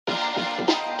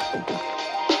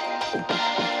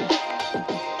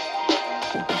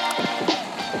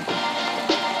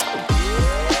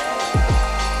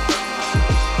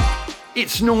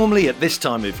It's normally at this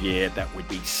time of year that we'd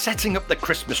be setting up the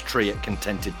Christmas tree at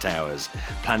Contented Towers,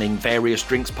 planning various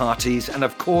drinks parties, and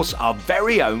of course our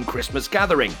very own Christmas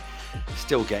gathering.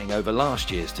 Still getting over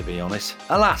last year's, to be honest.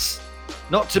 Alas,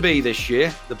 not to be this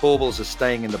year. The baubles are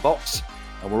staying in the box,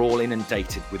 and we're all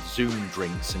inundated with Zoom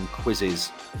drinks and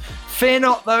quizzes. Fear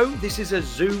not, though, this is a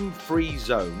Zoom-free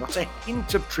zone, not a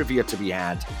hint of trivia to be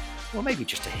had. Well, maybe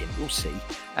just a hint, we'll see.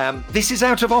 This is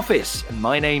Out of Office, and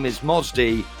my name is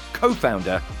Mosdy,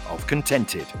 co-founder of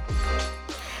Contented.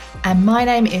 And my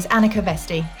name is Annika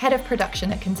Vesti, head of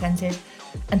production at Contented,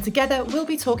 and together we'll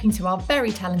be talking to our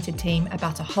very talented team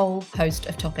about a whole host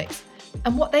of topics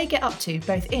and what they get up to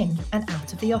both in and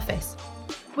out of the office.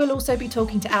 We'll also be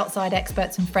talking to outside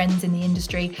experts and friends in the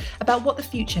industry about what the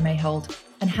future may hold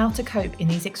and how to cope in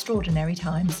these extraordinary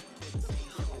times.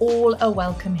 All are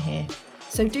welcome here.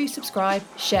 So do subscribe,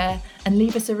 share, and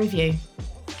leave us a review.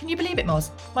 Can you believe it,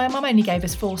 Moz? My mum only gave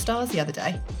us 4 stars the other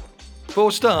day.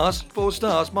 4 stars? 4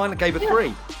 stars? Mine gave her 3.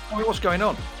 What's going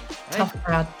on? Tough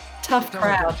crowd. Tough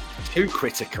crowd. Too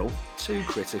critical.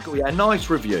 Yeah, a nice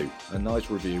review. A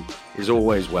nice review is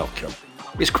always welcome.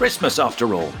 It's Christmas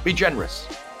after all. Be generous.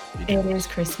 It is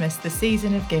Christmas, the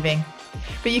season of giving.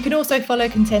 But you can also follow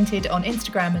Contented on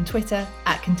Instagram and Twitter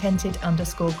at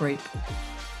contented_group.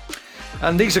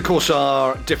 And these, of course,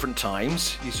 are different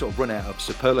times. You sort of run out of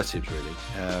superlatives, really.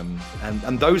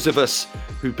 And those of us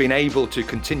who've been able to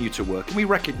continue to work, and we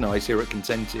recognise here at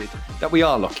Contented that we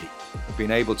are lucky. We've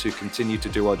been able to continue to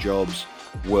do our jobs,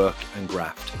 work and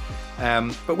graft.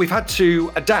 But we've had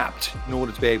to adapt in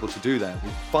order to be able to do that. We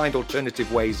find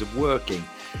alternative ways of working.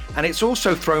 And it's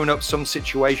also thrown up some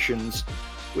situations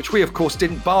which we, of course,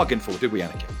 didn't bargain for, did we,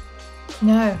 Annika?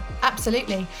 No,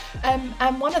 absolutely.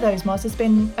 And one of those, Moz, has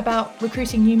been about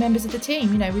recruiting new members of the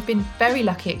team. You know, we've been very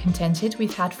lucky at Contented.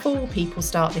 We've had 4 people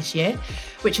start this year,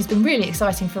 which has been really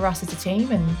exciting for us as a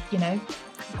team and, you know,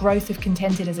 growth of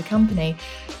Contented as a company.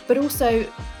 But also,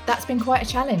 that's been quite a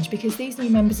challenge because these new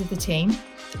members of the team,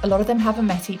 a lot of them haven't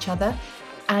met each other.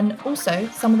 And also,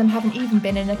 some of them haven't even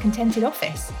been in a Contented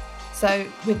office. So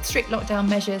with strict lockdown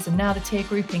measures and now the tier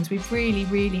groupings, we've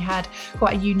really had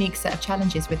quite a unique set of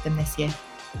challenges with them this year.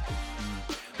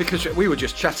 Because we were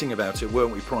just chatting about it,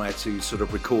 weren't we, prior to sort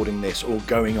of recording this or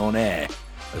going on air,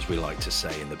 as we like to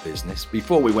say in the business,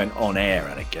 before we went on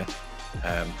air, Annika,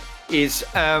 is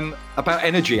about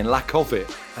energy and lack of it.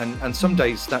 And some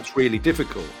days that's really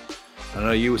difficult. I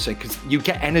know you were saying, because you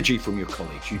get energy from your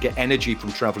colleagues, you get energy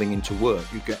from travelling into work,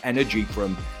 you get energy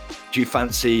from, do you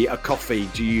fancy a coffee?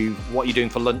 What are you doing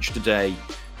for lunch today?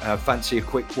 Fancy a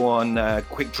quick one,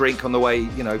 quick drink on the way,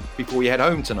 you know, before you head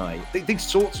home tonight? These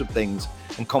sorts of things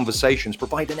and conversations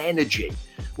provide an energy.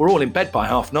 We're all in bed by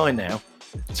 9:30 now,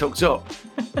 tucked up,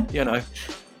 you know,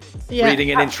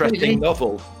 reading an interesting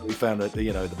novel we found at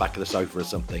the back of the sofa or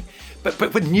something. But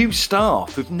with new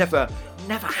staff who've never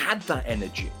had that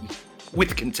energy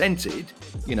with Contented,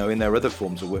 you know, in their other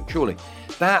forms of work, surely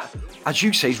that, as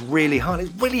you say, is really hard.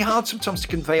 It's really hard sometimes to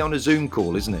convey on a Zoom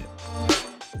call, isn't it?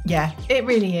 Yeah, it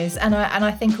really is. And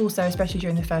I think also, especially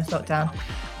during the first lockdown,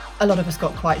 a lot of us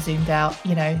got quite zoomed out.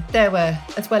 You know, there were,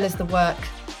 as well as the work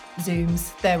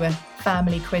Zooms, there were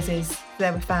family quizzes,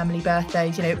 there were family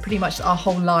birthdays, you know, pretty much our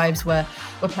whole lives were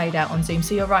played out on Zoom.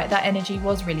 So you're right, that energy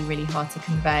was really hard to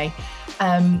convey.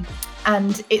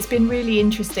 And it's been really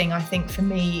interesting, I think, for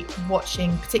me,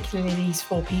 watching particularly these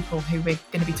 4 people who we're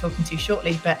going to be talking to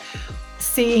shortly, but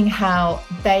seeing how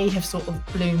they have sort of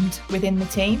bloomed within the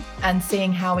team and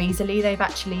seeing how easily they've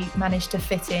actually managed to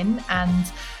fit in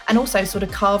and also sort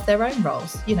of carve their own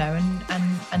roles, you know,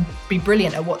 and be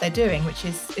brilliant at what they're doing, which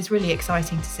is really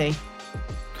exciting to see.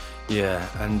 Yeah,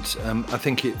 and I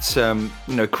think it's,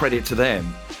 credit to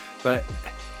them. But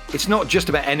it's not just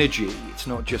about energy. It's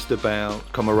not just about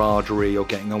camaraderie or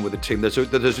getting on with the team. There's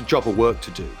a job of work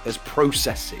to do. There's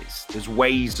processes. There's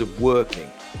ways of working,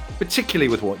 particularly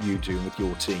with what you do with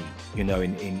your team, you know,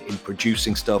 in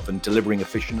producing stuff and delivering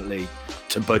efficiently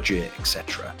to budget,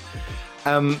 etc.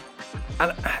 And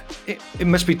it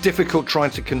must be difficult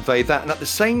trying to convey that. And at the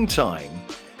same time,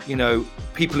 you know,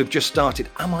 people have just started.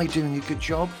 Am I doing a good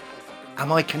job?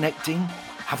 Am I connecting?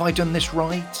 Have I done this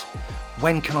right?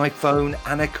 When can I phone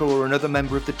Annika or another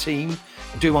member of the team?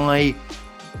 Do I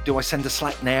send a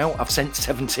Slack now? I've sent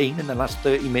 17 in the last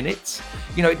 30 minutes.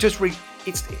 You know, it's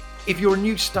if you're a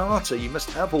new starter, you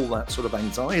must have all that sort of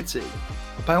anxiety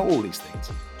about all these things.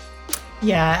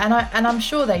 Yeah, and I'm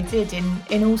sure they did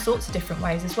in all sorts of different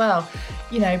ways as well.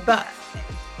 You know, but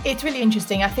It's really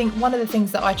interesting. I think one of the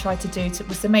things that I tried to do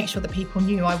was to make sure that people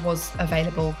knew I was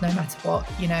available no matter what.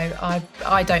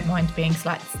 I don't mind being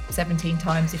slacked 17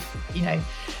 times if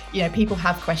people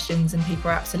have questions, and people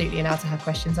are absolutely allowed to have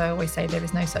questions. I always say there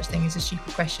is no such thing as a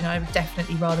stupid question. I would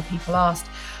definitely rather people asked.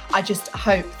 I just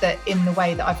hope that in the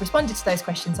way that I've responded to those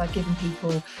questions, I've given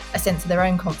people a sense of their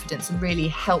own confidence and really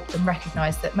helped them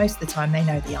recognise that most of the time they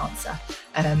know the answer.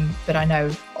 But I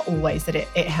know always that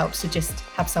it helps to just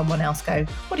have someone else go,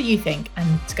 what do you think?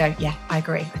 And to go, yeah, I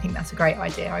agree. I think that's a great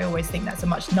idea. I always think that's a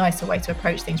much nicer way to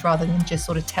approach things rather than just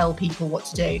sort of tell people what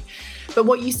to do. But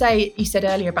what you said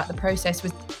earlier about the process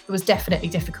was definitely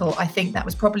difficult. I think that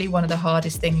was probably one of the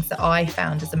hardest things that I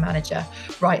found as a manager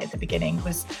right at the beginning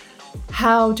was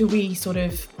how do we sort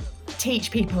of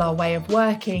teach people our way of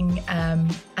working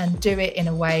and do it in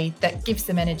a way that gives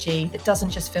them energy, that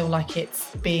doesn't just feel like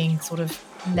it's being sort of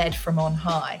led from on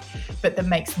high, but that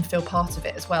makes them feel part of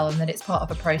it as well, and that it's part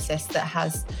of a process that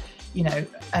has, a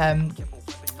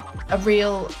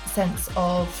real sense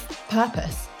of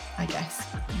purpose, I guess,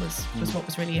 was what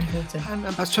was really important. And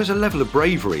I suppose a level of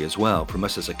bravery as well from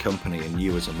us as a company and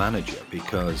you as a manager,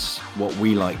 because what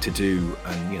we like to do,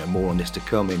 and more on this to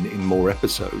come in more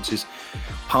episodes, is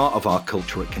part of our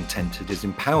culture at Contented is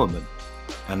empowerment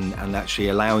and actually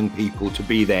allowing people to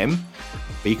be them,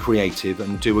 be creative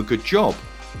and do a good job,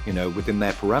 within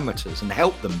their parameters, and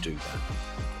help them do that.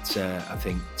 It's I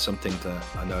think something that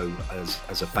I know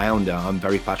as a founder I'm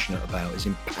very passionate about is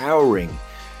empowering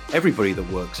everybody that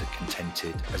works at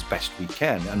Contented as best we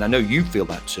can. And I know you feel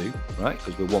that too, right?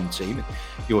 Because we're one team and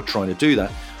you're trying to do that.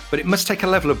 But it must take a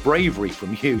level of bravery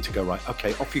from you to go, right,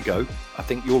 okay, off you go. I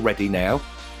think you're ready now.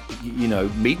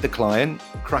 Meet the client,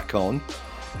 crack on.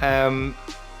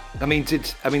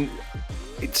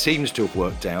 It seems to have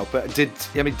worked out, but did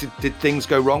things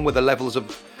go wrong with the levels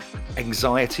of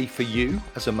anxiety for you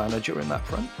as a manager in that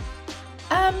front?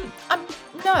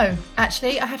 No,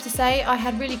 actually, I have to say I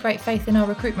had really great faith in our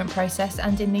recruitment process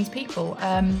and in these people.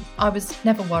 I was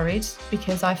never worried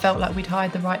because I felt like we'd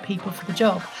hired the right people for the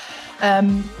job.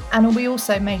 And we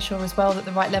also made sure as well that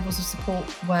the right levels of support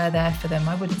were there for them.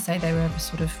 I wouldn't say they were ever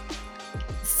sort of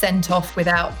sent off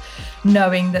without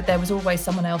knowing that there was always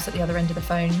someone else at the other end of the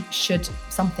phone should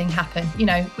something happen. We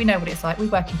know what it's like. We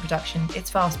work in production.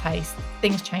 It's fast paced.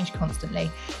 Things change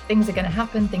constantly. Things are going to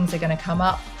happen. Things are going to come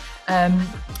up.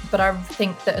 But I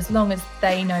think that as long as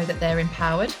they know that they're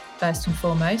empowered, first and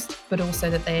foremost, but also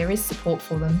that there is support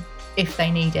for them if they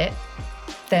need it,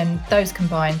 then those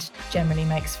combined generally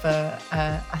makes for,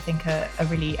 I think, a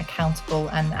really accountable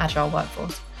and agile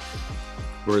workforce.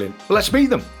 Brilliant. Well, let's meet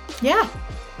them. Yeah.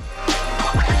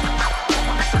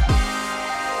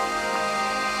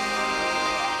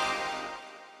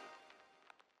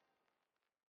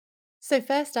 So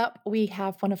first up, we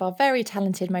have one of our very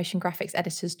talented motion graphics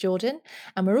editors, Jordan,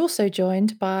 and we're also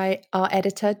joined by our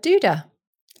editor, Duda.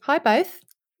 Hi, both.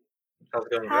 How's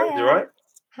it going, Hi. guys? You all right?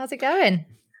 How's it going?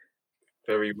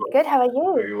 Very well. Good, how are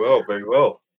you? Very well, very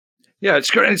well. Yeah,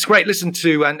 it's great. It's great. Listen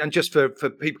to, and just for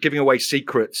people giving away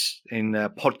secrets in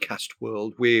podcast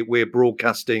world, we're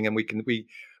broadcasting, and we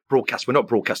broadcast. We're not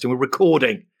broadcasting. We're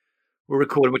recording. We're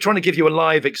trying to give you a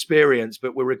live experience,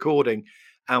 but we're recording,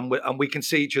 and we can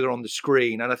see each other on the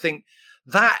screen. And I think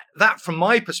that from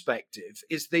my perspective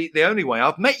is the only way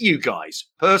I've met you guys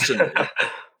personally.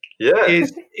 Yeah.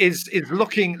 Is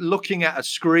looking at a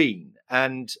screen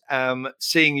and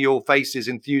seeing your faces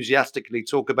enthusiastically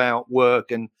talk about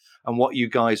work and what you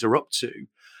guys are up to.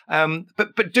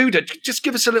 But Duda, just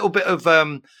give us a little bit of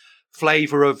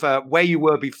flavour of where you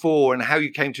were before and how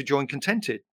you came to join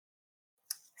Contented.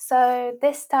 So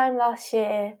this time last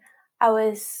year, I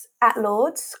was at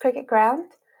Lord's Cricket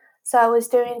Ground. So I was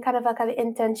doing kind of like an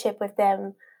internship with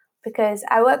them because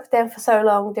I worked with them for so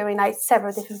long doing like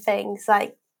several different things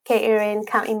like catering,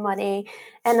 counting money.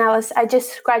 And I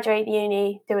just graduated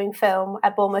uni doing film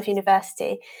at Bournemouth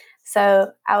University.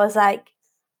 So I was like,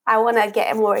 I want to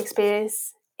get more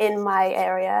experience in my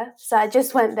area. So I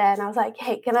just went there and I was like,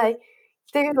 hey, can I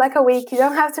do like a week? You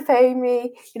don't have to pay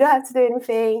me. You don't have to do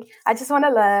anything. I just want to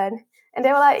learn. And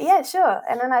they were like, yeah, sure.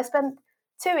 And then I spent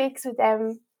 2 weeks with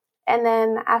them. And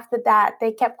then after that,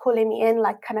 they kept calling me in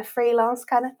like kind of freelance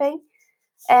kind of thing.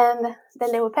 And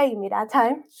then they were paying me that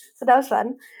time. So that was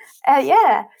fun.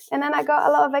 Yeah. And then I got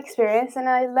a lot of experience and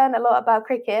I learned a lot about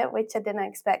cricket, which I didn't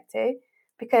expect to,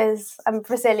 because I'm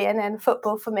Brazilian and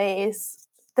football for me is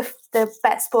the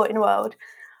best sport in the world.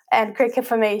 And cricket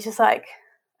for me is just like,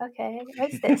 okay,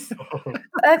 what's this?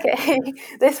 Okay,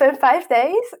 they spent 5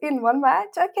 days in one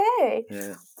match. Okay.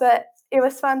 Yeah. But it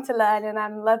was fun to learn and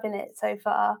I'm loving it so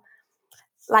far.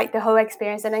 Like the whole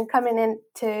experience. And then coming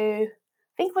into, I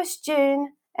think it was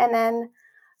June, And then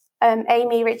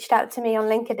Amy reached out to me on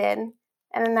LinkedIn,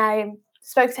 and then I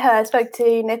spoke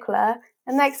to Nicola,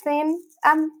 and next thing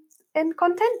I'm in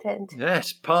Contented.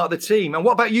 Yes, part of the team. And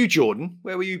what about you, Jordan?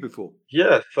 Where were you before?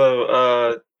 Yeah, so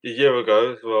a year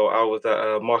ago as well, I was at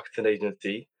a marketing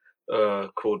agency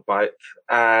called Byte,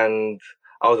 and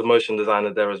I was a motion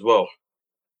designer there as well.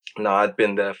 Now, I'd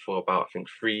been there for about, I think,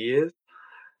 3 years,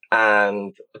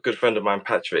 and a good friend of mine,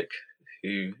 Patrick,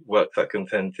 who works at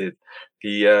Contented,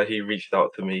 he reached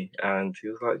out to me and he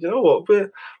was like, you know what,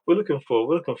 we're looking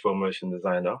for a motion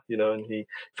designer, and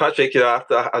Patrick,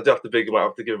 I do have to big him up, I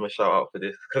have to give him a shout out for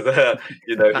this because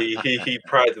he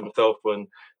prides himself on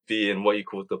being what he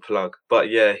calls the plug. But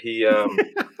yeah, he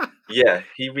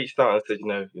reached out and said,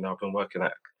 I've been working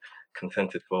at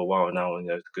Contented for a while now, and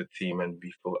it's a good team, and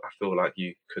I feel like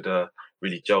you could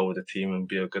really gel with the team and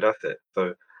be a good asset.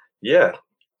 So yeah,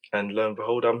 and lo and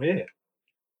behold, I'm here.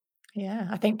 Yeah,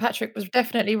 I think Patrick was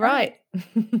definitely right.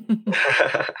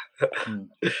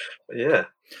 Yeah.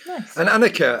 Nice. And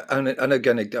Annika, and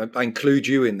again, I include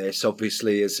you in this,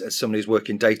 obviously, as somebody who's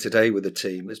working day to day with the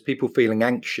team. There's people feeling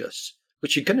anxious,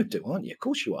 which you're going to do, aren't you? Of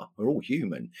course you are. We're all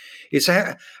human. It's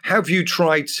how have you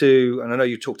tried to, and I know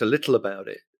you talked a little about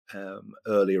it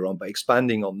earlier on, but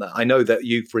expanding on that. I know that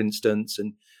you, for instance,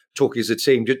 and talking as a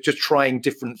team, just trying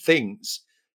different things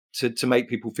to make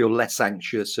people feel less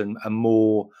anxious and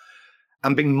more,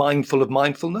 and being mindful of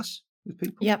mindfulness with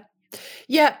people. Yep.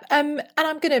 Yeah. And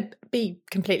I'm going to be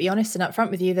completely honest and upfront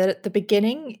with you that at the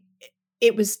beginning,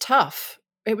 it was tough.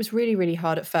 It was really, really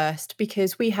hard at first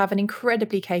because we have an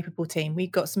incredibly capable team.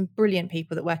 We've got some brilliant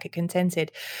people that work at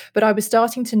Contented. But I was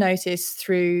starting to notice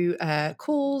through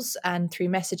calls and through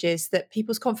messages that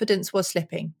people's confidence was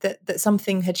slipping, that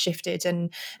something had shifted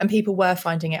and people were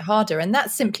finding it harder. And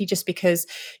that's simply just because,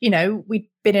 we'd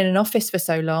been in an office for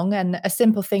so long, and a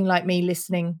simple thing like me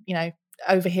listening,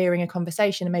 overhearing a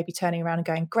conversation and maybe turning around and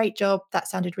going, great job, that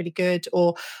sounded really good,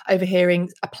 or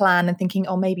overhearing a plan and thinking,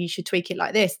 oh, maybe you should tweak it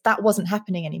like this. That wasn't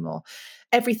happening anymore.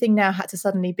 Everything now had to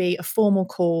suddenly be a formal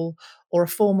call or a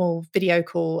formal video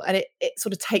call, and it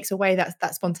sort of takes away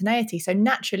that spontaneity. So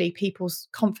naturally people's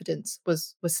confidence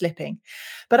was slipping.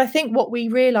 But I think what we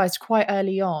realized quite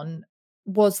early on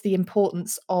was the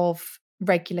importance of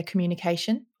regular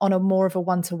communication on a more of a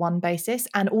one-to-one basis,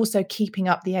 and also keeping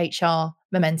up the HR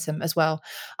momentum as well.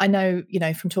 I know,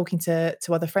 from talking to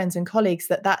other friends and colleagues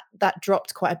that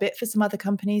dropped quite a bit for some other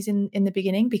companies in the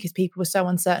beginning because people were so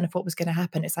uncertain of what was going to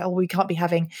happen. It's like, we can't be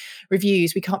having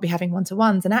reviews, we can't be having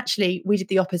one-to-ones. And actually we did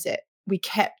the opposite. We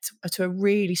kept to a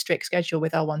really strict schedule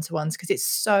with our one-to-ones because it's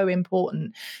so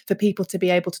important for people to be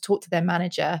able to talk to their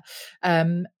manager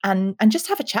and just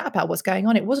have a chat about what's going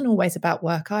on. It wasn't always about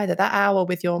work either. That hour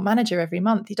with your manager every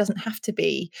month, it doesn't have to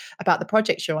be about the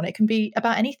projects you're on. It can be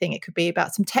about anything. It could be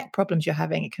about some tech problems you're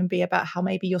having. It can be about how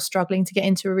maybe you're struggling to get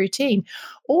into a routine,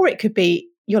 or it could be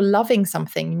you're loving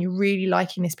something and you're really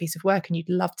liking this piece of work and you'd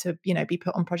love to, be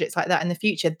put on projects like that in the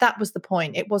future. That was the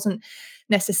point. It wasn't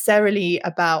necessarily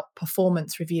about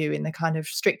performance review in the kind of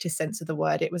strictest sense of the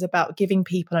word. It was about giving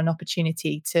people an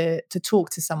opportunity to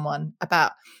talk to someone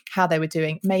about how they were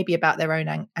doing, maybe about their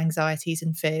own anxieties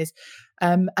and fears,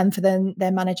 and for then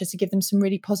their manager to give them some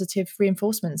really positive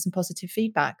reinforcements and positive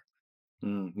feedback.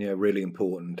 Yeah, really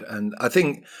important. And I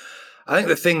think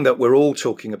the thing that we're all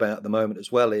talking about at the moment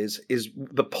as well is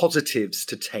the positives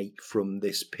to take from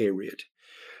this period.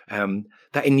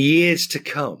 That in years to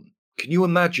come, can you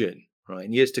imagine, right?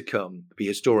 In years to come, the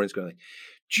historians going,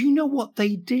 do you know what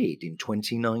they did in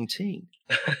 2019?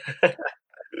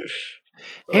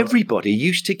 Everybody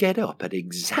used to get up at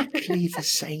exactly the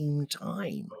same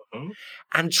time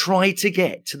and try to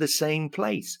get to the same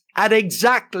place at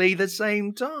exactly the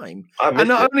same time. And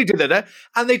not only did they that,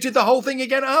 and they did the whole thing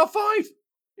again at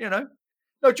 5:30.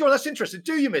 No, John, that's interesting.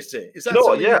 Do you miss it? Is that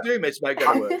something you do miss about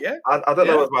going to work? Yeah. I don't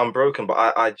know if I'm broken,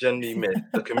 but I genuinely miss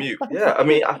the commute. Yeah. I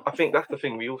mean, I think that's the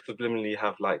thing. We all subliminally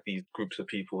have like these groups of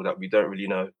people that we don't really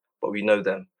know, but we know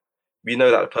them. We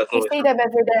know that the person. You see them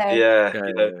every day. Yeah.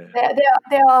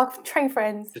 They are train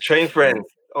friends. The train friends.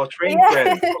 Oh, train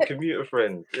friends. Or commuter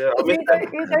friends. Yeah. You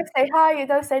don't say hi, you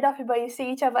don't say nothing, but you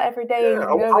see each other every day. Yeah,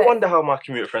 I wonder how my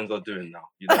commuter friends are doing now.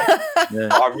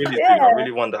 I really do. I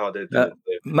really wonder how they're doing.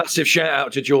 Massive shout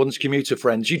out to Jordan's commuter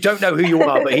friends. You don't know who you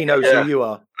are, but he knows who you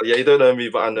are. Yeah, you don't know me,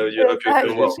 but I know you.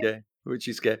 Which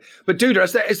is scary. But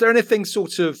Duda, is there anything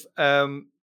sort of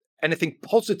anything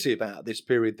positive out of this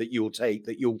period that you'll take,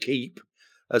 that you'll keep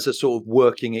as a sort of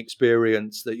working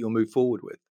experience that you'll move forward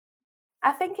with?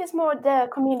 I think it's more the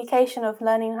communication of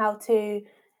learning how to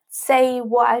say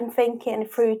what I'm thinking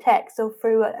through text or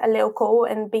through a little call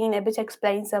and being able to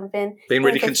explain something. Being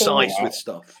really concise with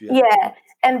stuff. Yeah.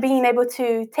 and being able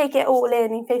to take it all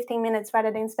in 15 minutes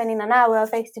rather than spending an hour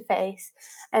face to face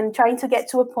and trying to get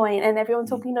to a point and everyone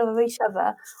talking over each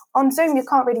other. On Zoom, you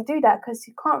can't really do that because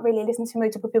you can't really listen to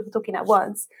multiple people talking at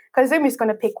once because Zoom is going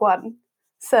to pick one.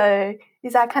 So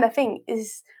it's that kind of thing,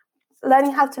 is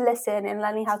learning how to listen and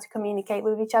learning how to communicate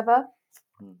with each other.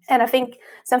 And I think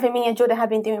something me and Jordan have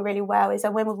been doing really well is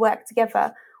that when we work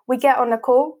together, we get on a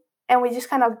call and we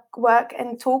just kind of work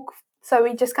and talk. So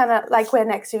we just kind of like we're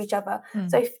next to each other.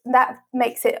 So if that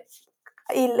makes it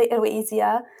a little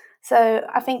easier. So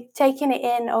I think taking it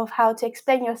in of how to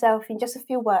explain yourself in just a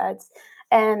few words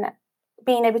and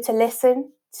being able to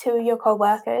listen to your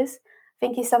co-workers, I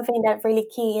think is something that really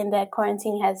key in the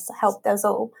quarantine has helped us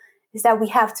all, is that we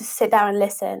have to sit down and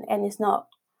listen, and it's not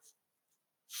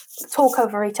talk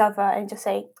over each other and just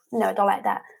say, no, I don't like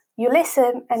that. You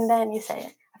listen and then you say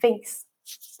it. I think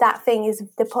that thing is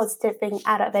the positive thing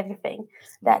out of everything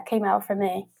that came out for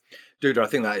me. Dude, I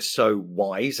think that is so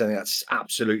wise. I think that's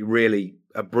absolutely really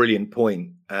a brilliant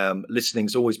point.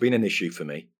 Listening's always been an issue for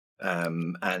me.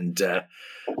 You'd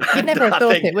never have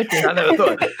thought it, would you? I never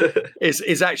thought it.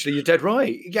 Is actually, you're dead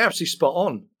right. You're absolutely spot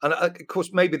on. And of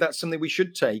course, maybe that's something we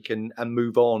should take and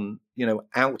move on,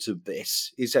 out of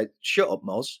this, is that shut up,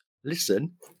 Moz,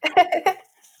 listen.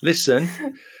 Listen.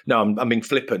 No, I'm being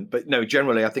flippant, but no,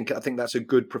 generally, I think that's a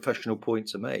good professional point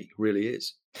to make. It really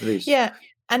is. It is. Yeah.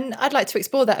 And I'd like to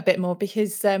explore that a bit more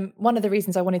because one of the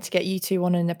reasons I wanted to get you two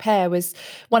on in a pair was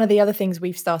one of the other things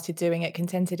we've started doing at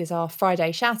Contented is our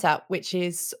Friday shout out, which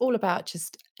is all about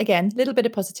just, again, a little bit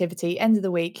of positivity, end of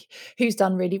the week, who's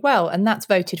done really well. And that's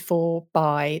voted for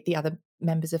by the other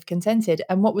members of Contented.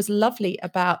 And what was lovely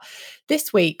about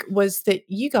this week was that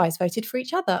you guys voted for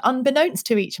each other, unbeknownst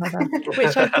to each other,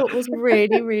 which I thought was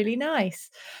really, really nice.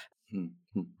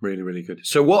 Really, really good.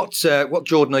 So what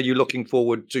Jordan, are you looking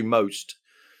forward to most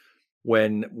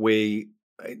when we,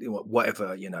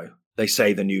 whatever, they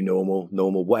say the new normal,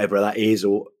 whatever that is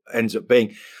or ends up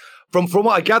being? From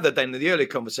what I gathered then in the earlier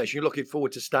conversation, you're looking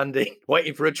forward to standing,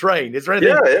 waiting for a train. Is there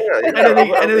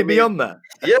anything, anything beyond that?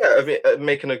 Yeah, I mean,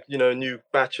 making a new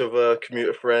batch of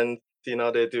commuter friends, seeing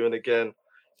how they're doing again,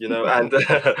 and no,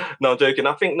 I'm joking.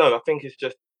 I think it's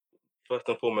just first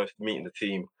and foremost meeting the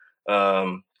team,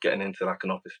 getting into like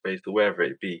an office space or wherever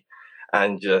it be,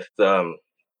 and just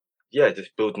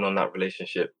just building on that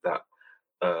relationship that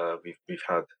we've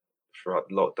had throughout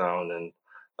the lockdown,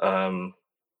 and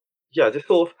just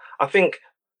sort of, I think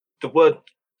the word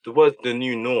the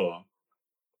new norm,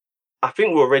 I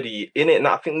think we're already in it, and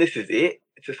I think this is it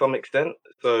to some extent.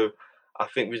 So I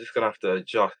think we're just gonna have to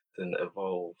adjust and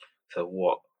evolve to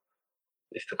what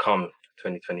is to come,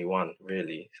 2021,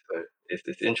 really. So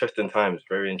it's interesting times,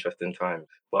 very interesting times.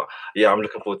 But yeah, I'm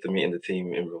looking forward to meeting the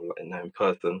team in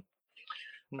person,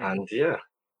 and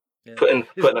putting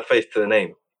a face to the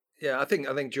name. Yeah, I think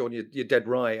Jordan, you're dead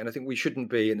right, and I think we shouldn't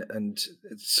be, and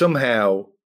somehow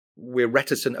we're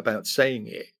reticent about saying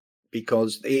it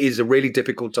because it is a really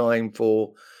difficult time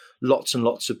for lots and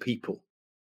lots of people,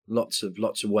 lots of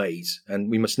ways,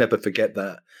 and we must never forget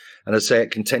that. And as I say,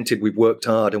 at Contented, we've worked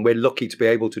hard, and we're lucky to be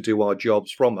able to do our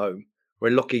jobs from home.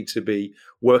 We're lucky to be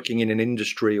working in an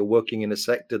industry or working in a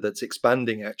sector that's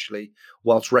expanding, actually,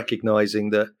 whilst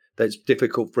recognizing that it's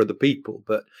difficult for other people,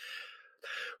 but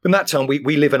in that time, we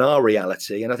live in our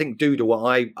reality, and I think, Duda,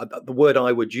 the word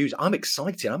I would use, I'm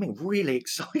excited. I mean, really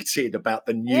excited about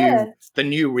the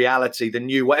new reality, the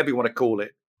new whatever you want to call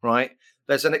it. Right?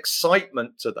 There's an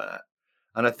excitement to that,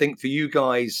 and I think for you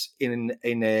guys in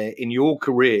your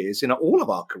careers, in all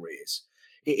of our careers,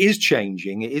 it is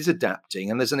changing, it is adapting,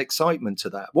 and there's an excitement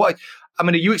to that.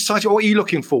 Are you excited? What are you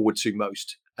looking forward to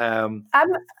most?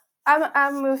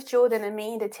 I'm with Jordan and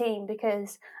me, the team,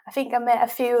 because I think I met a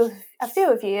few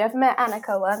of you. I've met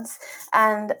Annika once,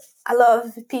 and a lot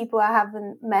of people I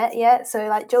haven't met yet. So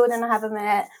like Jordan, I haven't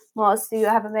met. Marstu,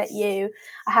 I haven't met you.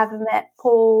 I haven't met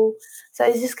Paul. So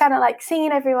it's just kind of like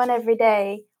seeing everyone every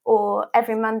day or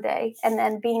every Monday, and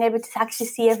then being able to actually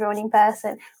see everyone in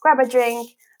person, grab a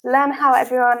drink, learn how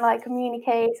everyone like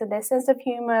communicates and their sense of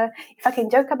humor. If I can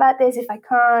joke about this, if I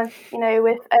can't,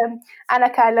 with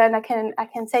Annika, I learned I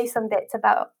can say some bits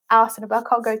about Arsenal, but I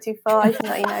can't go too far. If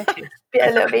not, be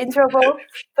a little bit in trouble.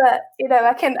 But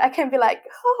I can be like,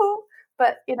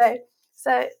 but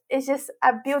so it's just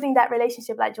building that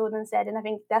relationship, like Jordan said, and I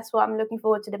think that's what I'm looking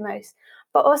forward to the most.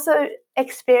 But also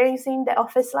experiencing the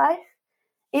office life.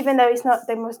 Even though it's not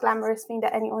the most glamorous thing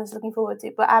that anyone's looking forward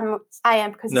to, but I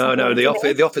am because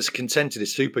the office Contented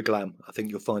is super glam. I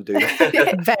think you'll find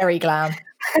very glam,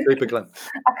 super glam.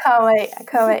 I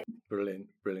can't wait.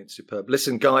 Brilliant, superb.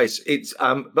 Listen, guys, it's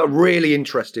really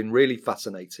interesting, really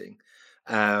fascinating,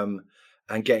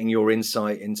 and getting your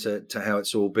insight into how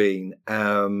it's all been.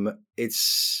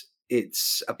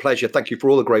 It's a pleasure. Thank you for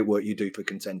all the great work you do for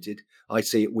Contented. I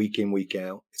see it week in, week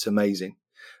out. It's amazing.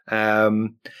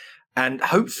 And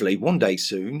hopefully one day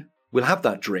soon we'll have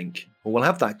that drink, or we'll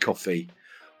have that coffee,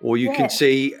 or you can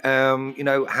see,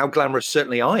 how glamorous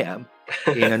certainly I am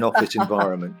in an office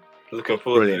environment. Looking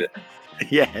forward to it.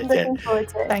 Yeah. Looking forward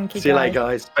to it. Thank you. See you later,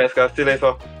 guys. Thanks, guys. See you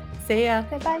later. See ya.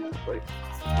 Bye.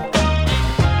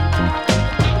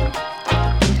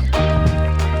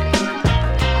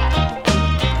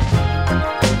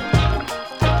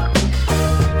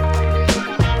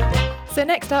 So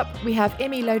next up, we have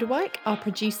Imi Loderwyk, our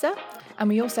producer, and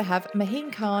we also have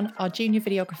Maheen Khan, our junior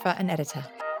videographer and editor.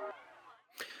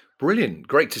 Brilliant.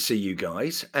 Great to see you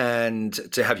guys and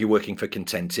to have you working for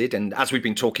Contented. And as we've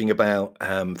been talking about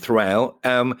throughout,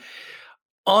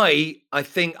 I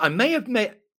think I may have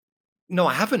met, no,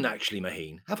 I haven't actually,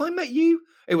 Maheen. Have I met you?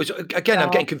 It was, again,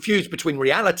 I'm getting confused between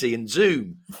reality and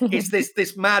Zoom. It's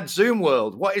this mad Zoom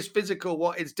world. What is physical?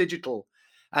 What is digital?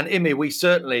 And Imi, we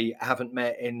certainly haven't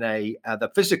met in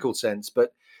the physical sense,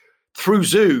 but through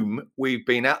Zoom, we've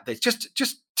been at this.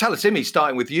 Just tell us, Imi,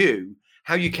 starting with you,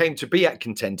 how you came to be at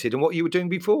Contented and what you were doing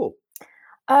before.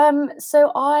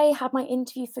 So I had my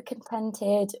interview for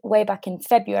Contented way back in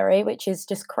February, which is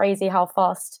just crazy how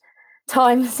fast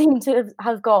time seemed to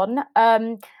have gone.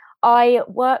 I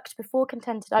worked before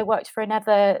Contented. I worked for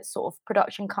another sort of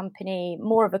production company,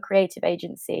 more of a creative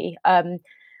agency,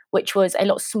 which was a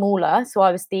lot smaller. So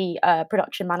I was the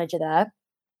production manager there.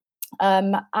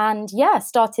 And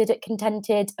started at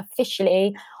Contented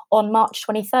officially on March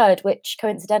 23rd, which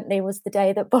coincidentally was the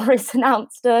day that Boris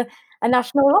announced a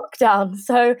national lockdown.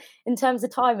 So in terms of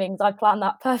timings, I planned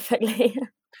that perfectly.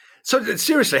 So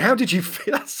seriously, how did you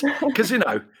feel? Because,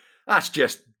 that's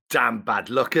just damn bad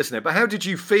luck, isn't it? But how did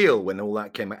you feel when all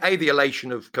that came out? A, the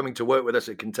elation of coming to work with us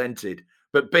at Contented,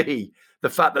 but B, the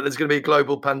fact that there's going to be a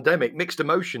global pandemic. Mixed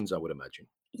emotions, I would imagine.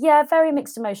 Yeah, very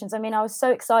mixed emotions. I mean, I was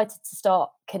so excited to start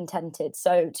Contented.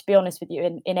 So to be honest with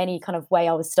you, in any kind of way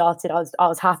I was started, I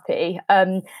was happy.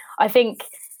 I think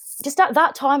just at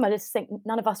that time, I just think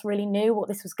none of us really knew what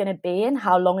this was going to be and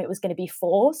how long it was going to be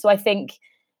for. So I think,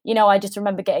 I just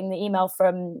remember getting the email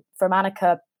from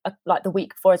Annika like the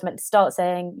week before I was meant to start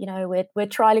saying, we're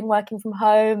trialing working from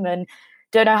home and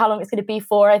don't know how long it's going to be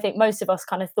for. I think most of us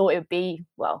kind of thought it would be,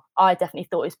 well, I definitely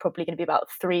thought it was probably going to be about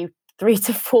three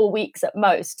to 4 weeks at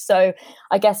most. So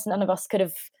I guess none of us could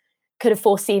have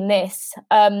foreseen this.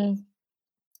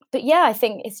 But yeah, I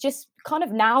think it's just kind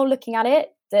of now looking at it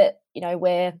that,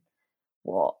 we're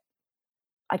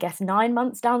 9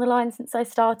 months down the line since I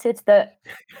started, that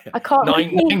I can't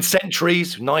nine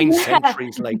centuries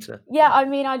later. Yeah, I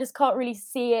mean, I just can't really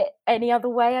see it any other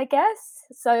way, I guess.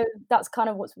 So that's kind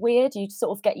of what's weird. You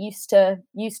sort of get used to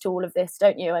all of this,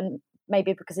 don't you? And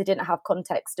maybe because I didn't have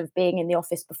context of being in the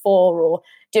office before or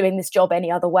doing this job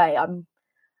any other way, I'm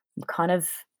kind of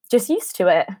just used to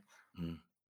it. Mm.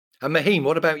 And Maheen,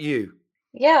 what about you?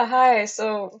 Yeah, hi.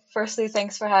 So firstly,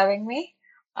 thanks for having me.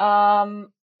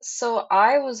 So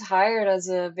I was hired as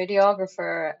a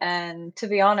videographer, and to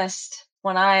be honest,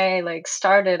 when I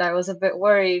started, I was a bit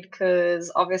worried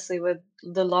because obviously with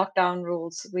the lockdown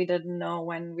rules, we didn't know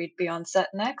when we'd be on set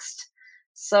next.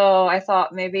 So I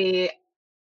thought maybe,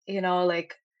 what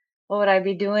would I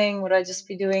be doing? Would I just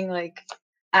be doing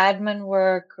admin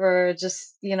work or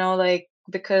just,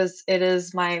 because it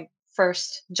is my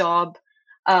first job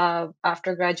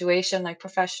after graduation,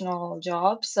 professional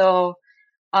job. So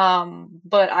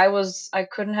but I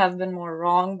couldn't have been more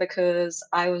wrong because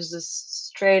I was just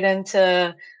straight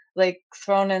into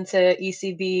thrown into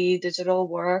ECB digital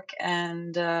work,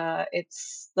 and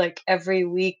it's every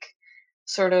week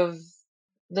sort of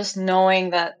just knowing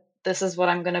that this is what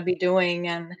I'm going to be doing,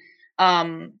 and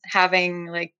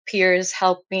having peers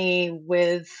help me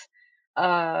with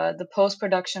the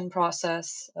post-production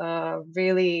process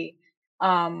really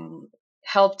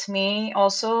helped me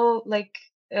also make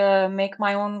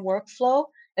my own workflow,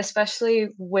 especially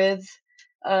with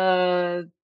this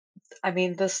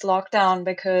lockdown,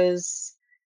 because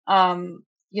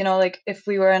if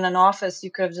we were in an office,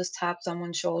 you could have just tapped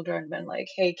someone's shoulder and been like,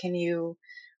 hey, can you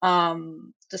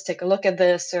just take a look at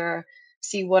this or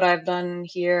see what I've done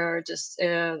here, or just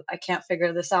I can't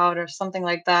figure this out or something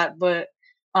like that. But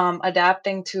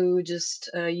adapting to just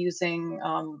using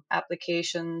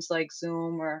applications like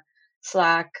Zoom or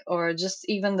Slack, or just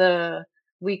even the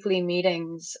weekly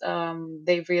meetings,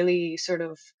 they really sort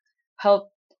of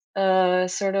help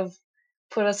sort of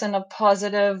put us in a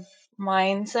positive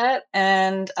mindset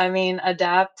and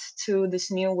adapt to this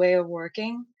new way of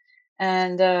working.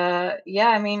 And yeah,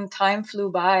 I mean, time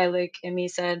flew by. Like Imi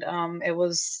said, it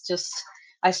was just,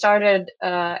 I started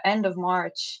end of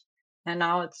March, and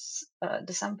now it's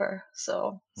December.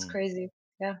 So it's crazy.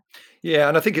 Yeah. Yeah,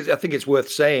 and I think it's worth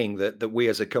saying that we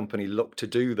as a company look to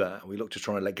do that. We look to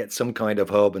try and like get some kind of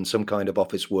hub and some kind of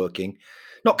office working,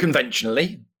 not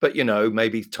conventionally, but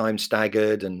maybe time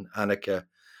staggered. And Annika,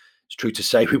 it's true to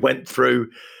say we went through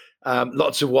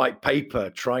lots of white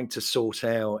paper trying to sort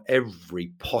out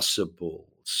every possible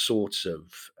sort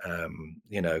of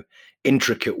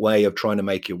intricate way of trying to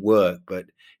make it work. But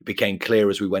it became clear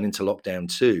as we went into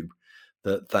lockdown too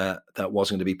that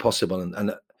wasn't going to be possible.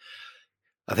 And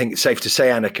I think it's safe to say,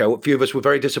 Annika, a few of us were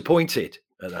very disappointed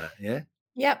at that. Yeah.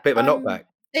 Yeah. Bit of a knockback.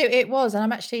 It was, and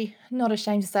I'm actually not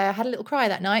ashamed to say I had a little cry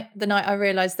that night. The night I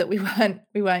realised that we weren't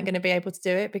going to be able to do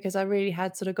it, because I really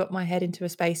had sort of got my head into a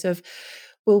space of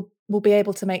we'll be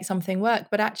able to make something work,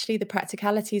 but actually the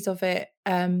practicalities of it,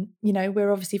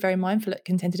 we're obviously very mindful at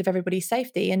Contented of everybody's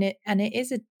safety, and it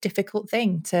is a difficult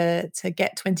thing to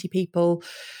get 20 people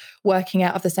working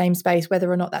out of the same space,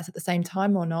 whether or not that's at the same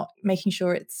time or not, making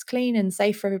sure it's clean and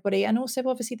safe for everybody, and also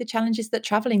obviously the challenges that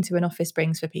traveling to an office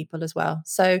brings for people as well.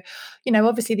 So,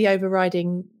 obviously the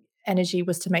overriding energy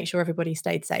was to make sure everybody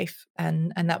stayed safe,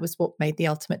 and that was what made the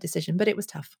ultimate decision, but it was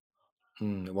tough.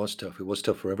 It was tough. It was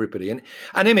tough for everybody. And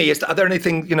Imi, are there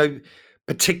anything,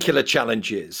 particular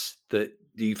challenges that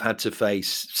you've had to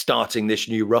face starting this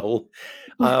new role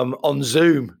on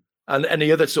Zoom and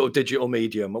any other sort of digital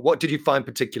medium? What did you find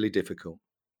particularly difficult?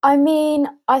 I mean,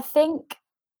 I think,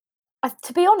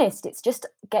 to be honest, it's just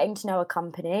getting to know a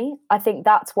company. I think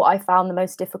that's what I found the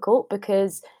most difficult,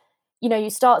 because, you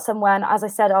start somewhere, and as I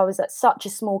said, I was at such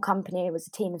a small company. It was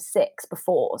a team of 6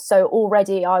 before. So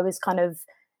already I was kind of,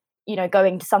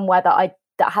 going to somewhere that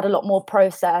had a lot more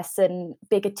process and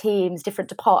bigger teams, different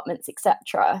departments,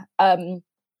 etc. And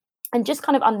just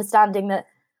kind of understanding that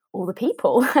all the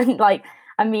people and like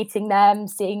I'm meeting them,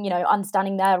 seeing,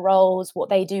 understanding their roles, what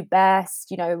they do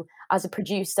best. As a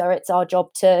producer, it's our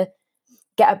job to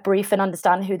get a brief and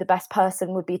understand who the best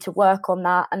person would be to work on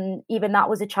that. And even that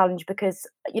was a challenge, because,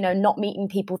 not meeting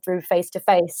people through face to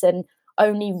face and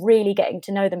only really getting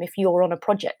to know them if you're on a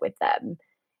project with them.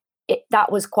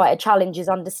 That was quite a challenge, is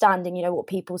understanding, what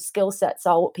people's skill sets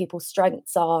are, what people's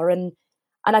strengths are. And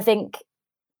I think,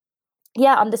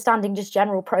 understanding just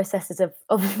general processes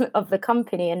of the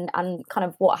company and kind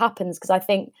of what happens. Because I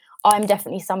think I'm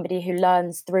definitely somebody who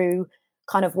learns through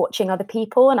kind of watching other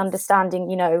people and understanding,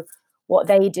 what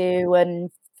they do and,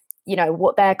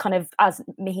 what they're kind of, as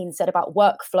Maheen said about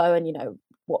workflow and,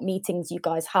 what meetings you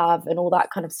guys have and all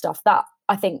that kind of stuff. That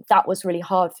I think that was really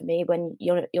hard for me when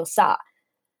you're sat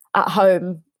at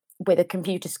home with a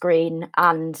computer screen,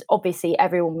 and obviously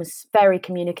everyone was very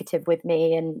communicative with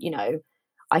me, and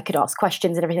I could ask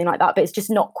questions and everything like that, but it's just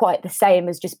not quite the same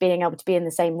as just being able to be in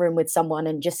the same room with someone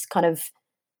and just kind of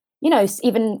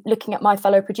even looking at my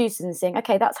fellow producers and saying,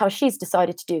 okay, that's how she's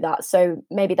decided to do that, so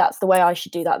maybe that's the way I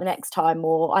should do that the next time,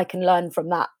 or I can learn from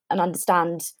that and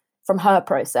understand from her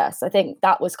process. I think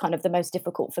that was kind of the most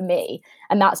difficult for me,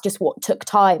 and that's just what took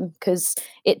time, because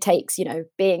it takes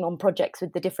being on projects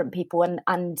with the different people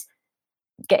and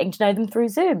getting to know them through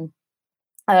Zoom.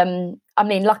 I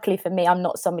mean, luckily for me, I'm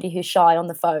not somebody who's shy on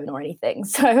the phone or anything,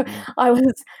 so I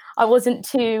wasn't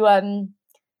too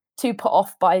put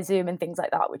off by Zoom and things like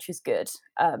that, which was good.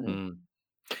 And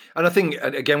I think,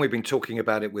 again, we've been talking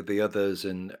about it with the others,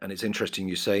 and it's interesting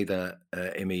you say that,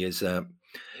 Imi,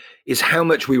 is how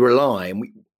much we rely,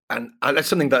 and that's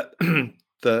something that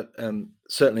that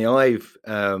certainly I've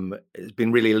has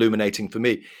been really illuminating for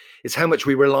me, is how much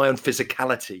we rely on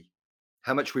physicality,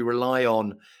 how much we rely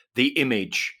on the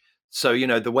image. So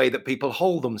the way that people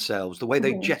hold themselves, the way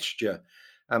they gesture.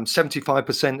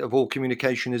 75% of all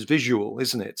communication is visual,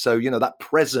 isn't it? So that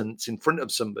presence in front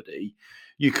of somebody,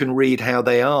 you can read how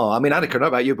they are. I mean, Annika, I don't know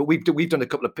about you, but we've done a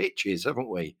couple of pitches, haven't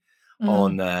we?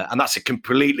 On and that's a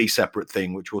completely separate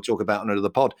thing, which we'll talk about on another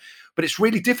pod. But it's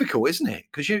really difficult, isn't it?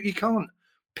 Because you can't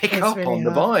pick up really on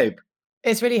the hard. vibe.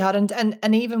 It's really hard,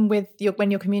 and even with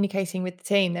when you're communicating with the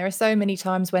team, there are so many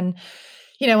times when,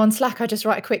 on Slack, I just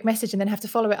write a quick message and then have to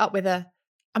follow it up with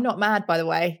I'm not mad, by the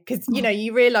way, because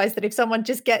you realize that if someone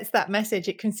just gets that message,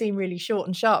 it can seem really short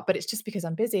and sharp, but it's just because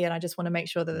I'm busy and I just want to make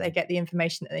sure that they get the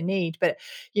information that they need. But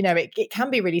it can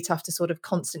be really tough to sort of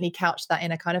constantly couch that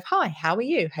in a kind of, hi, how are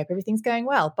you? Hope everything's going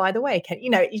well. By the way,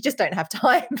 you just don't have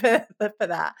time for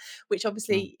that, which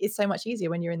obviously is so much easier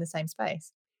when you're in the same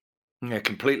space. Yeah,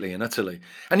 completely and utterly.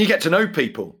 And you get to know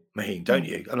people, Maheen, don't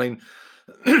you? I mean,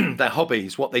 their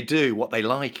hobbies, what they do, what they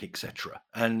like, etc.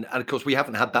 And of course, we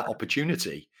haven't had that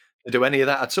opportunity to do any of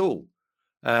that at all.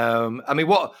 I mean,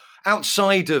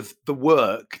 outside of the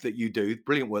work that you do,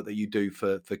 brilliant work that you do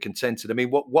for Contented, I mean,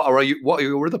 what are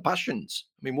your other passions?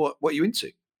 I mean, what are you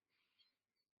into?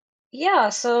 Yeah,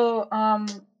 so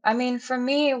I mean, for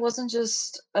me, it wasn't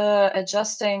just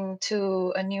adjusting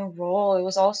to a new role, it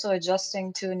was also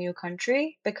adjusting to a new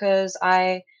country because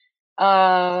I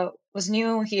was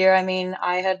new here. I mean,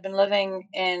 I had been living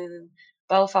in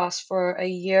Belfast for a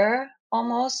year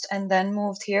almost and then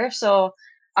moved here. So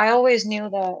I always knew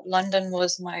that London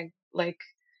was my like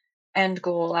end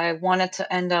goal. I wanted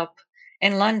to end up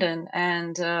in London.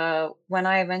 And when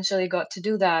I eventually got to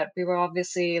do that, we were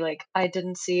obviously like, I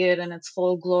didn't see it in its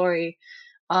full glory.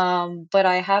 But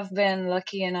I have been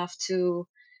lucky enough to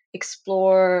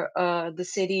explore the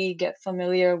city, get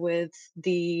familiar with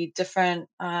the different,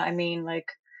 I mean, like,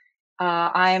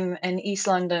 I'm in East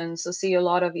London, so see a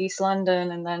lot of East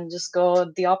London, and then just go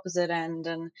the opposite end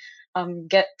and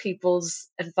get people's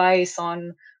advice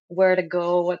on where to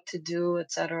go, what to do,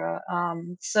 etc.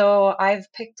 So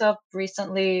I've picked up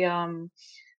recently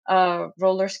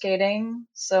roller skating,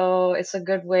 so it's a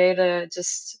good way to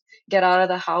just get out of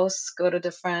the house, go to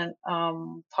different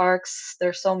parks.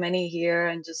 There's so many here,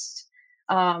 and just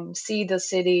see the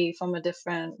city from a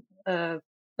different,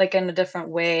 like in a different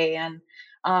way. And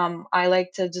I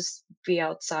like to just be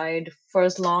outside for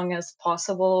as long as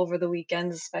possible over the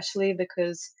weekends, especially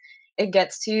because it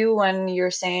gets to you when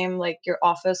you're same like your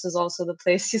office is also the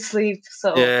place you sleep.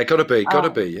 So Yeah, gotta be,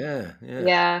 um, yeah.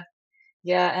 yeah,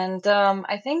 yeah, and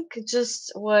I think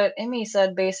just what Emmy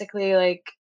said, basically, like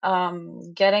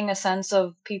getting a sense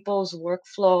of people's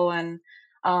workflow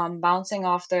and bouncing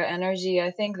off their energy.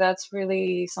 I think that's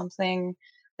really something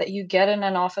that you get in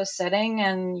an office setting,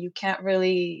 and you can't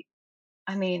really,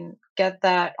 I mean, get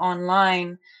that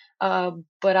online. Uh,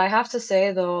 but I have to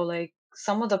say though, like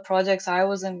some of the projects I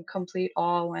was in complete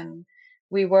awe when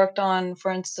we worked on,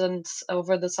 for instance,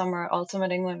 over the summer,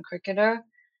 Ultimate England Cricketer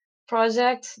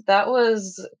project. That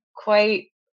was quite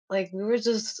like we were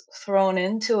just thrown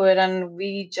into it and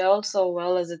we gelled so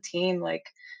well as a team. Like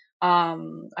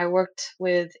I worked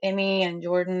with Emmy and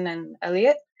Jordan and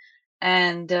Elliot,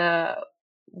 and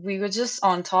we were just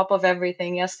on top of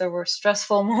everything. Yes, there were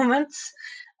stressful moments,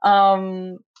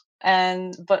 um,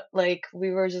 and but like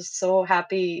we were just so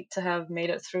happy to have made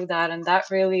it through that, and that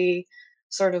really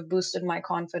sort of boosted my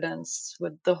confidence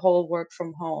with the whole work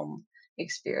from home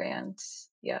experience.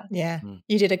 Yeah. Yeah,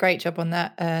 you did a great job on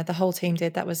that. The whole team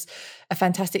did. That was a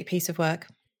fantastic piece of work.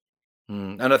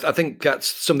 And I think that's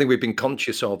something we've been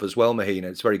conscious of as well, Mahina.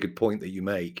 It's a very good point that you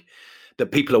make,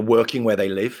 that people are working where they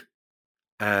live.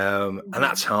 And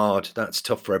that's hard. That's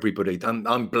tough for everybody.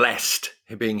 I'm blessed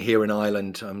being here in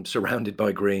Ireland. I'm surrounded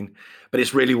by green, but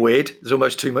it's really weird. There's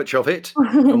almost too much of it.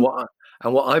 and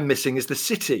what I'm missing is the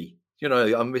city. You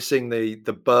know, I'm missing the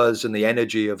buzz and the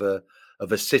energy of a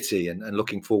city, and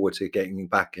looking forward to getting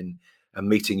back and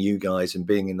meeting you guys and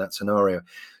being in that scenario.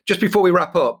 Just before we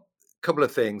wrap up, a couple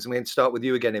of things. I'm going to start with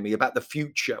you again, Emmy, about the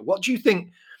future. What do you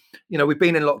think? You know, we've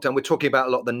been in lockdown. We're talking about a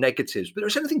lot of the negatives, but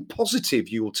is there anything positive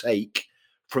you will take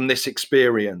from this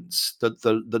experience, the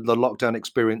lockdown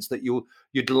experience, that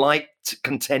you'd like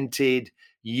Contented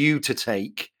you to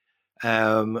take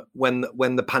when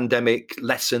the pandemic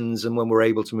lessens and when we're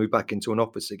able to move back into an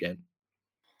office again?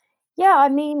 Yeah, I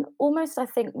mean, almost I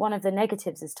think one of the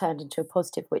negatives has turned into a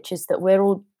positive, which is that we're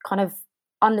all kind of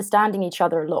understanding each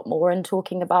other a lot more and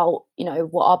talking about, you know,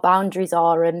 what our boundaries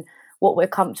are and what we're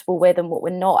comfortable with and what we're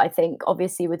not. I think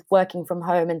obviously with working from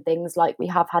home and things, like we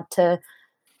have had to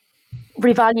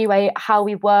reevaluate how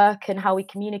we work and how we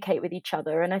communicate with each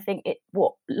other. And I think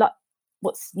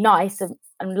what's nice and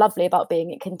lovely about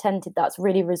being at Contented, that's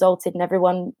really resulted in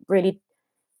everyone really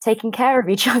taking care of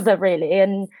each other, really,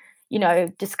 and you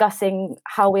know, discussing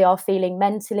how we are feeling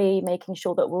mentally, making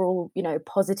sure that we're all, you know,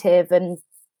 positive and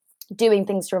doing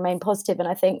things to remain positive. And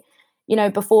I think, you know,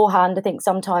 beforehand, I think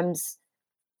sometimes,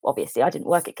 obviously I didn't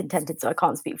work at Contented, so I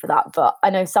can't speak for that, but I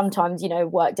know sometimes, you know,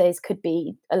 work days could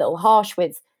be a little harsh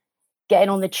with getting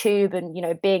on the tube and, you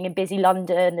know, being in busy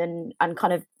London and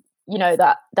kind of, you know,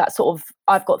 that sort of,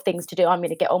 I've got things to do, I'm going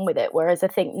to get on with it. Whereas I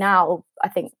think now, I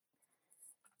think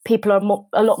people are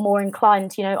a lot more inclined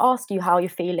to, you know, ask you how you're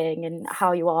feeling and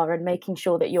how you are, and making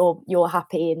sure that you're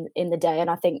happy in the day.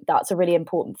 And I think that's a really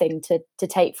important thing to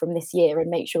take from this year and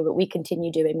make sure that we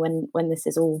continue doing when this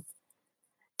is all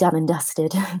done and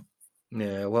dusted.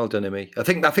 Yeah, well done, Emmy. I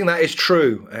think that is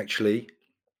true, actually,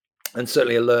 and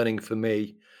certainly a learning for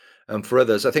me and for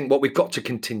others. I think what we've got to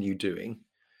continue doing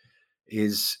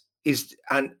is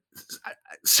and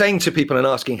saying to people and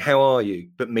asking, how are you,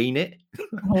 but mean it.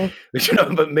 Mm-hmm. You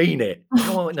know, but mean it.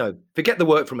 No, forget the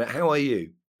work from it. How are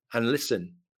you? And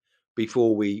listen,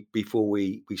 before we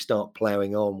start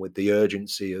ploughing on with the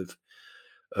urgency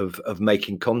of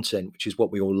making content, which is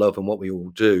what we all love and what we all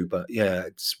do. But yeah,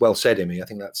 it's well said, Imi. I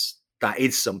think that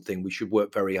is something we should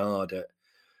work very hard at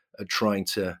trying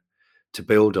to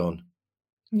build on.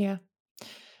 Yeah,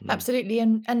 absolutely.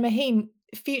 And Maheen,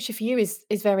 future for you is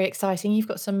very exciting. You've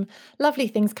got some lovely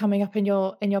things coming up in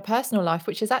your personal life,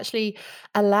 which has actually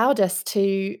allowed us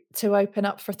to open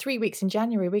up for 3 weeks in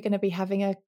January. We're going to be having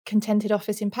a Contented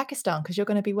office in Pakistan because you're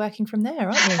going to be working from there,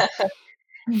 aren't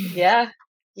you?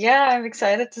 Yeah, I'm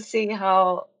excited to see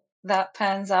how that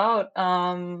pans out.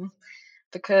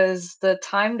 Because the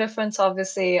time difference,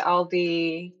 obviously, I'll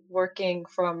be working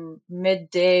from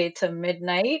midday to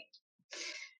midnight.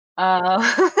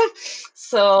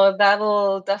 So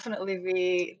that'll definitely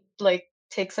be like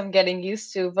take some getting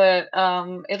used to, but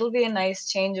it'll be a nice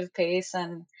change of pace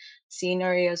and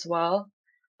scenery as well.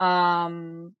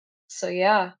 So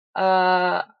yeah,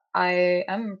 I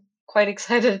am quite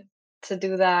excited to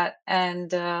do that, and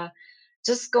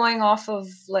just going off of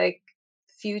like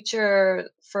future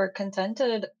for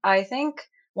Contented, I think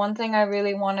one thing I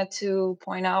really wanted to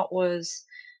point out was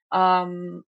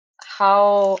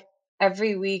how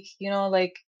every week,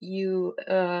 like you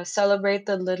celebrate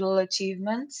the little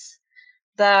achievements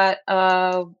that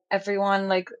everyone,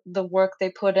 like the work they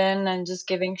put in, and just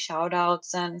giving shout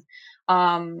outs and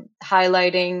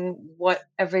highlighting what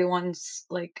everyone's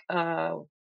like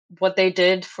what they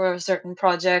did for a certain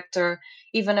project, or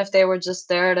even if they were just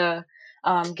there to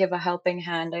give a helping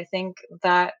hand. I think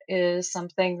that is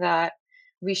something that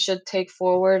we should take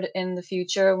forward in the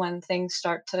future when things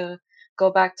start to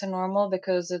go back to normal,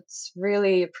 because it's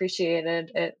really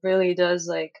appreciated. It really does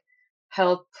like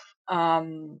help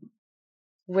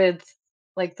with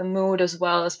like the mood as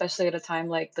well, especially at a time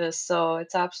like this. So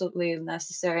it's absolutely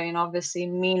necessary, and obviously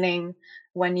meaning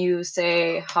when you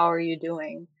say how are you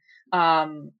doing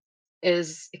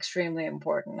is extremely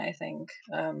important. I think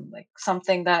like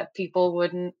something that people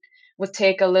would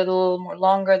take a little more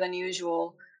longer than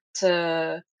usual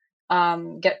to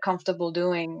get comfortable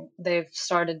doing, they've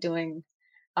started doing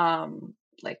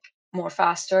like more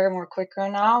faster, more quicker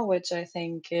now, which I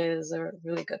think is a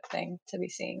really good thing to be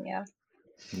seeing. Yeah,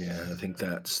 I think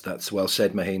that's well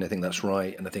said, Maheen. I think that's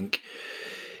right. And I think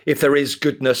if there is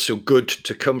goodness or good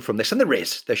to come from this, and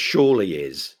there surely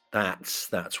is,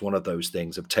 that's one of those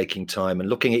things of taking time and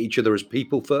looking at each other as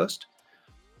people first,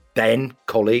 then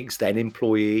colleagues, then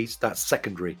employees. That's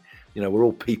secondary. We're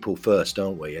all people first,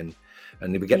 aren't we? And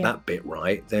if we get that bit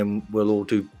right, then we'll all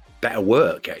do better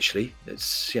work. Actually,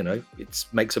 it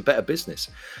makes a better business.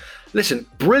 Listen,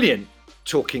 brilliant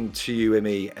talking to you,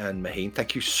 Imi and Maheen.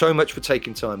 Thank you so much for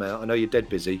taking time out. I know you're dead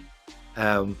busy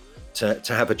to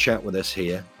have a chat with us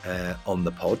here on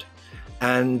the pod,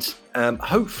 and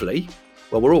hopefully,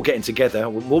 well, we're all getting together.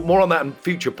 More on that in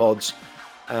future pods.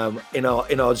 In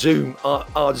our Zoom,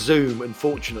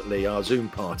 unfortunately, our Zoom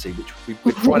party, which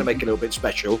we're trying to make a little bit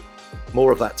special.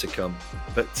 More of that to come.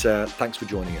 But thanks for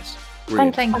joining us.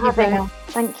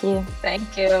 Thank you.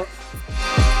 Thank you.